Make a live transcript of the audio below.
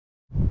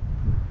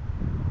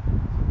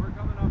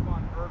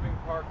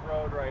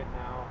right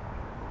now.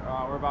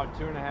 We're about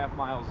 2.5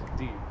 miles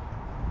deep.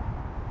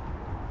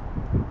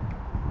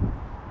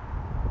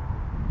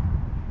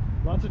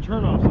 Lots of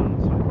turnoffs on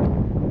the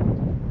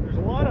site. There's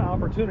a lot of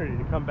opportunity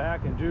to come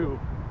back and do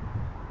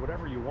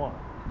whatever you want.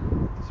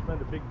 To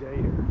spend a big day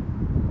here.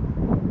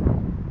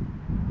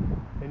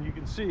 And you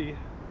can see,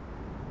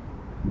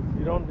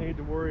 you don't need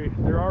to worry.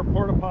 There are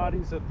porta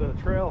potties at the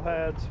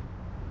trailheads,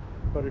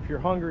 but if you're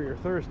hungry or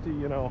thirsty,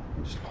 you know,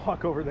 you just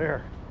walk over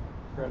there,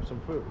 grab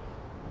some food.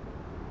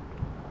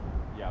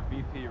 Yeah,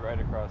 BP right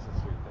across the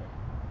street there.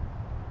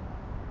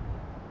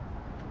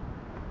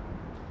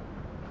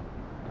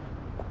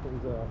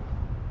 There's a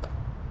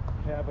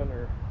cabin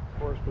or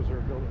forest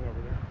preserve building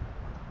over there.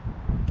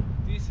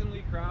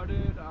 Decently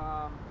crowded.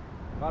 A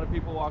lot of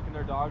people walking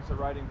their dogs or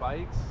riding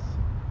bikes.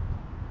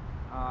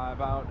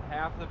 About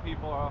half the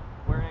people are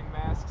wearing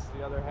masks,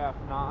 the other half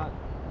not.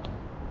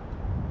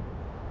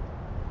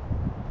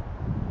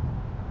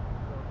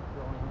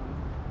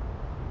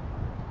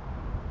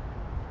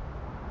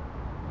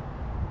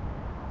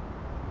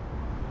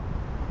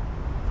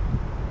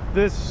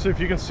 This, if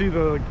you can see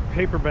the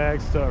paper bag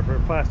stuff or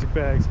plastic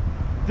bags,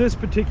 this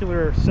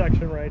particular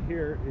section right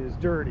here is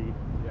dirty.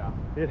 Yeah.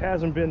 It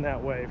hasn't been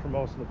that way for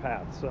most of the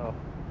path, so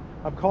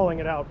I'm calling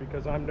it out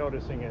because I'm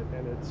noticing it,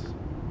 and it's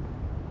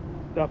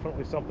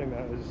definitely something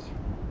that is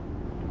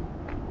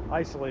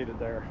isolated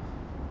there.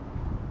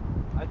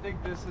 I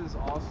think this is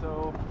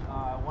also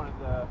I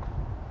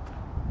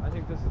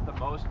think this is the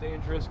most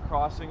dangerous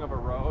crossing of a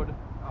road.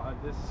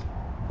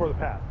 For the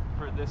path.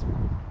 For this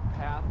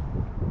path.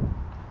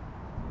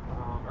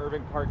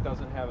 Irving Park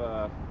doesn't have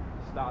a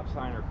stop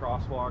sign or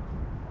crosswalk,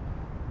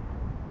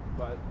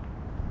 but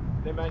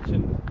they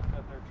mentioned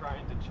that they're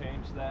trying to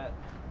change that.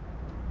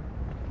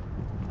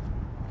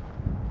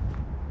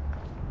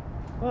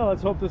 Well,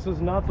 let's hope this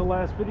is not the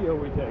last video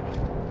we take. Yep.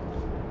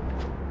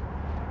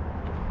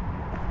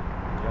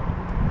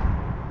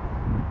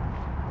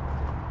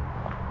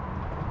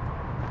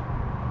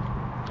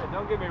 Yeah,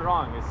 don't get me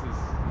wrong, this is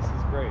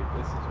great.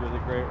 This is really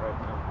great right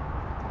now.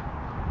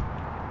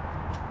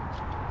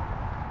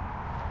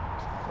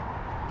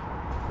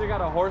 They got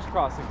a horse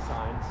crossing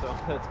sign, so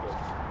that's good.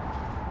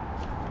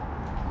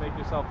 Make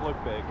yourself look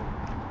big.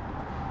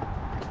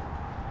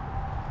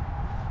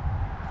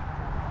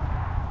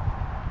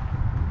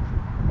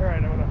 All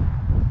right, I'm gonna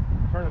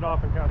turn it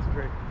off and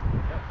concentrate.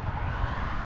 Yep.